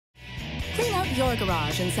Clean out your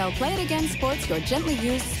garage and sell Play It Again Sports, your gently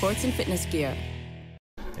used sports and fitness gear.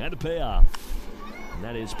 And a payoff. And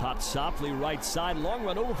that is popped softly right side. Long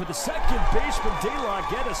run over for the second baseman. De La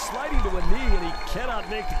Geta sliding to a knee, and he cannot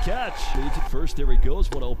make the catch. Leads at first. There he goes.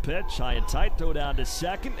 1-0 pitch. High and tight. Throw down to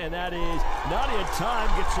second. And that is not in time.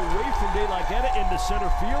 Gets away from De La Geta into center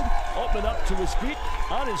field. Altman up to his feet.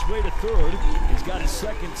 On his way to third. He's got his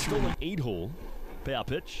second stolen 8-hole. Payoff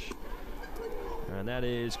pitch. And that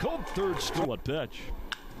is cold third stolen pitch.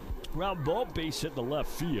 Ground ball, base hit in the left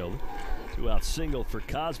field. Two-out single for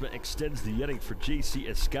Cosma extends the inning for J.C.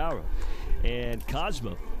 Escara. And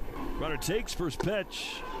Cosma, runner takes first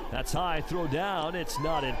pitch. That's high, throw down. It's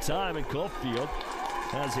not in time, and Caulfield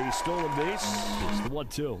has a stolen base. It's the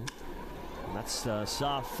 1-2. And that's a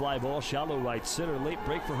soft fly ball, shallow right center. Late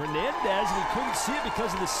break for Hernandez, and he couldn't see it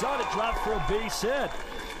because of the sun. It dropped for a base hit.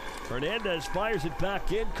 Hernandez fires it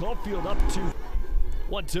back in. Caulfield up to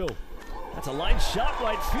 1-2. That's a line shot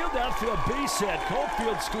right field down for a base hit.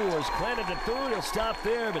 Caulfield scores. Clanton to third. He'll stop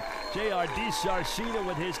there, but J.R.D. Sarcina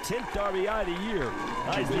with his 10th RBI of the year.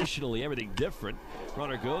 Additionally, everything different.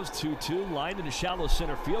 Runner goes 2-2, line into shallow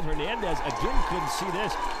center field. Hernandez again couldn't see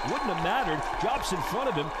this. Wouldn't have mattered. Drops in front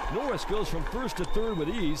of him. Norris goes from first to third with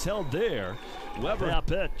ease. Held there. Weber now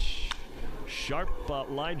pitch. Sharp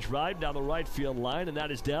line drive down the right field line, and that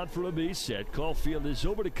is down for a base hit. Caulfield is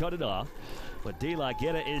over to cut it off. But De La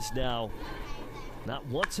Geta is now, not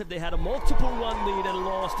once have they had a multiple run lead and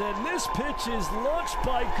lost. And this pitch is launched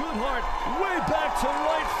by Goodhart way back to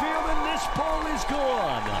right field, and this ball is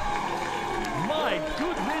gone. My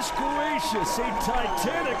goodness gracious, a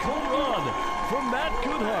titanic home run from Matt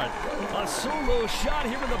Goodhart. A solo shot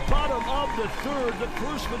here in the bottom of the third. The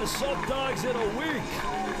first for the Saltdogs in a week.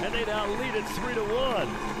 And they now lead it 3-1.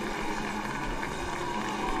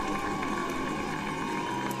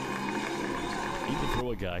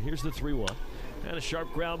 Throw a guy. Here's the 3-1. And a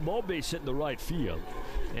sharp ground ball, base hit in the right field.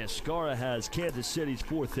 And Escara has Kansas City's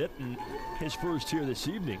 4th hit and his first here this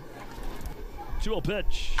evening. 2-0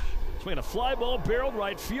 pitch. Swinging a fly ball, barreled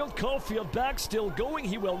right field. Caulfield back, still going.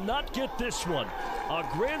 He will not get this one. A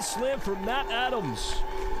grand slam for Matt Adams.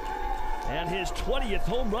 And his 20th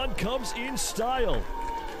home run comes in style.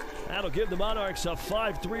 That'll give the Monarchs a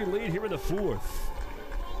 5-3 lead here in the 4th.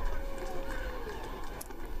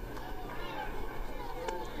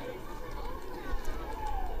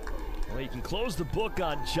 Well, you can close the book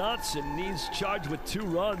on Johnson. He's charged with 2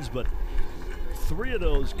 runs, but 3 of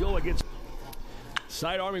those go against.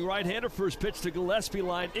 Side-arming right-hander, first pitch to Gillespie,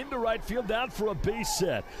 line into right field, down for a base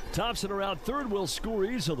hit. Thompson around third will score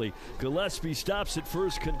easily. Gillespie stops at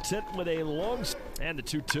first, content with a long, and the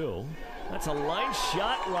 2-2. That's a line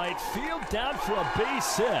shot right field, down for a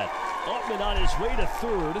base hit. Altman on his way to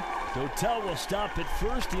third. Dotel will stop at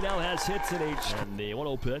first. He now has hits at H. And the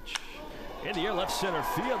 1-0 pitch. In the air, left center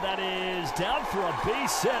field. That is down for a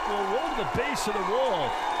base hit. Will roll to the base of the wall.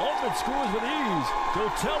 Altman scores with ease.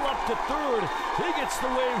 Dotel up to third. He gets the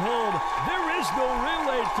wave home. There is no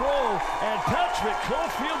relay throw. And Patrick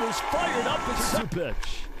Caulfield is fired up at second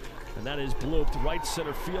pitch. And that is blooped. Right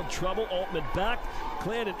center field trouble. Altman back.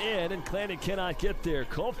 Clanton in, and Clanton cannot get there.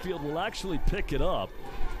 Caulfield will actually pick it up.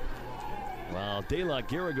 Wow, De La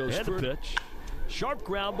Geta goes for the pitch. Sharp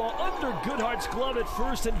ground ball under Goodhart's glove at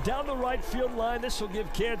first and down the right field line. This will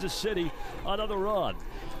give Kansas City another run.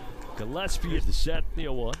 Gillespie is the set,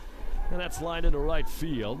 0-1. And that's lined into right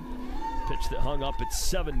field. Pitch that hung up at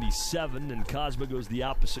 77, and Cosma goes the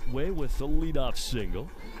opposite way with the leadoff single.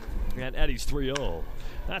 And Eddie's 3-0.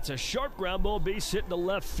 That's a sharp ground ball, base hit in the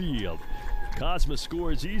left field. Cosma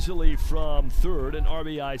scores easily from third, an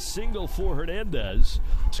RBI single for Hernandez.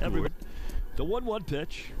 The 1-1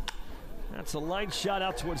 pitch. That's a line shot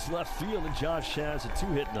out towards left field, and Josh has a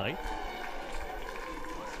 2-hit night.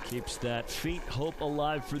 Keeps that faint hope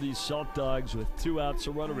alive for these Saltdogs with 2 outs,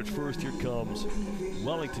 a runner at first. Here comes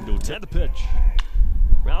Wellington to attend the pitch.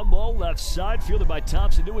 Ground ball left side, fielded by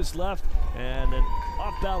Thompson to his left, and an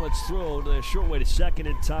off-balance throw, a short way to second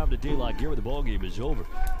in time to De La Geta. The ball game is over.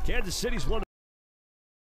 Kansas City's won.